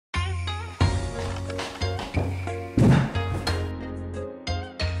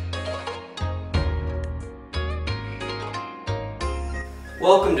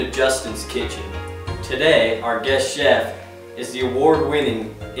Welcome to Justin's Kitchen. Today, our guest chef is the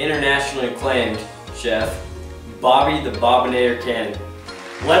award-winning, internationally acclaimed chef, Bobby the Bobbinator Cannon.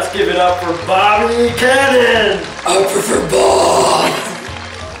 Let's give it up for Bobby Cannon! I prefer Bob!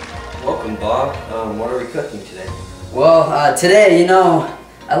 Welcome, Bob. What are we cooking today? Well, today, you know,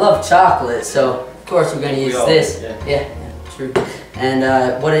 I love chocolate, so of course we're going to use this. Yeah, true.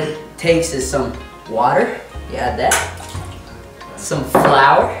 And what it takes is some water. You add that. Some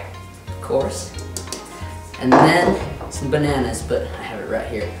flour, of course. And then some bananas, but I have it right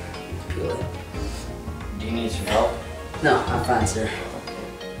here. Peel it. Do you need some help? No, I'm fine, sir.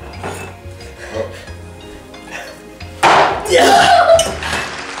 Oh. Yeah!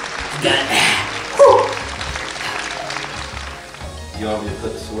 Got it. Do you want me to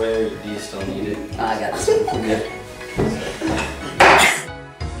put this away, or do you still need it? I got this one. We're good.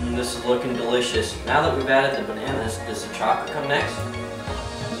 This is looking delicious. Now that we've added the bananas, does the chocolate come next?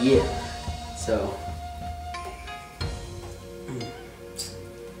 Yeah. So.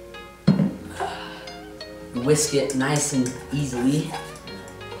 Whisk it nice and easily.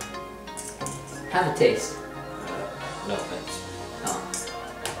 Have a taste. No thanks. Oh.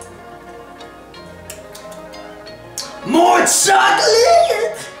 More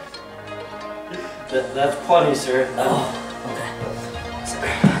chocolate! That's plenty, sir. Oh, okay.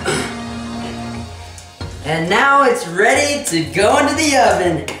 And now it's ready to go into the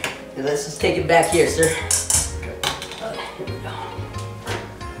oven. Let's just take it back here, sir. Okay, here we go.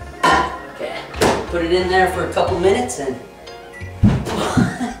 Okay, put it in there for a couple minutes and...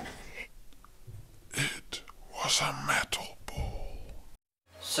 It was a metal bowl.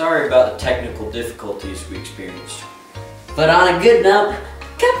 Sorry about the technical difficulties we experienced. But on a good note,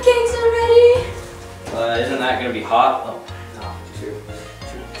 cupcakes are ready. Isn't that going to be hot? Oh, no, true.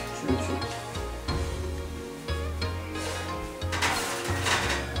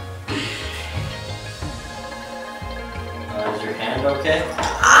 Is your hand okay?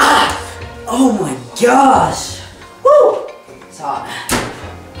 Ah! Oh my gosh! Woo! It's hot.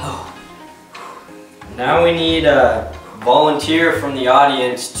 Oh. Now we need a volunteer from the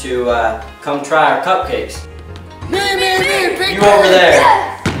audience to come try our cupcakes. Me, You over there.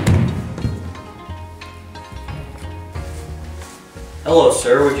 Yeah. Hello,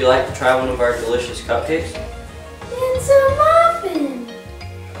 sir. Would you like to try one of our delicious cupcakes? It's a muffin.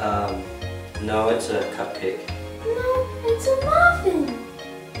 No, it's a cupcake. No, it's a muffin.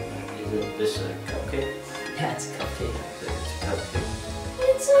 Isn't this a cupcake? Yeah, it's a cupcake. It's a cupcake.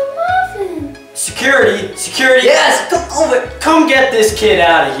 It's a muffin. Security! Security! Yes! Come over! Come get this kid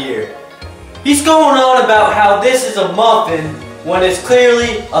out of here! He's going on about how this is a muffin when it's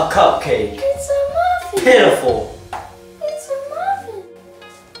clearly a cupcake. It's a muffin. Pitiful. It's a muffin.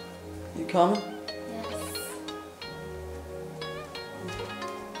 You coming? Yes.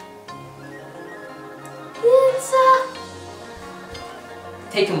 It's a...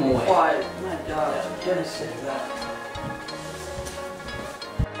 Take him away. Quiet, my God, I'm getting sick of that.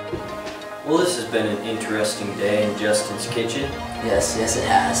 Well, this has been an interesting day in Justin's kitchen. Yes, yes it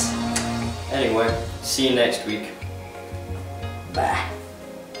has. Anyway, see you next week. Bye.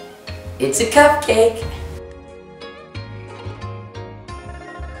 It's a cupcake.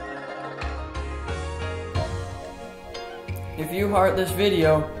 If you heart this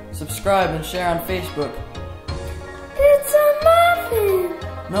video, subscribe and share on Facebook. It's a muffin.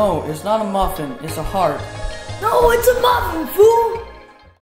 No, it's not a muffin, it's a heart. No, it's a muffin, fool.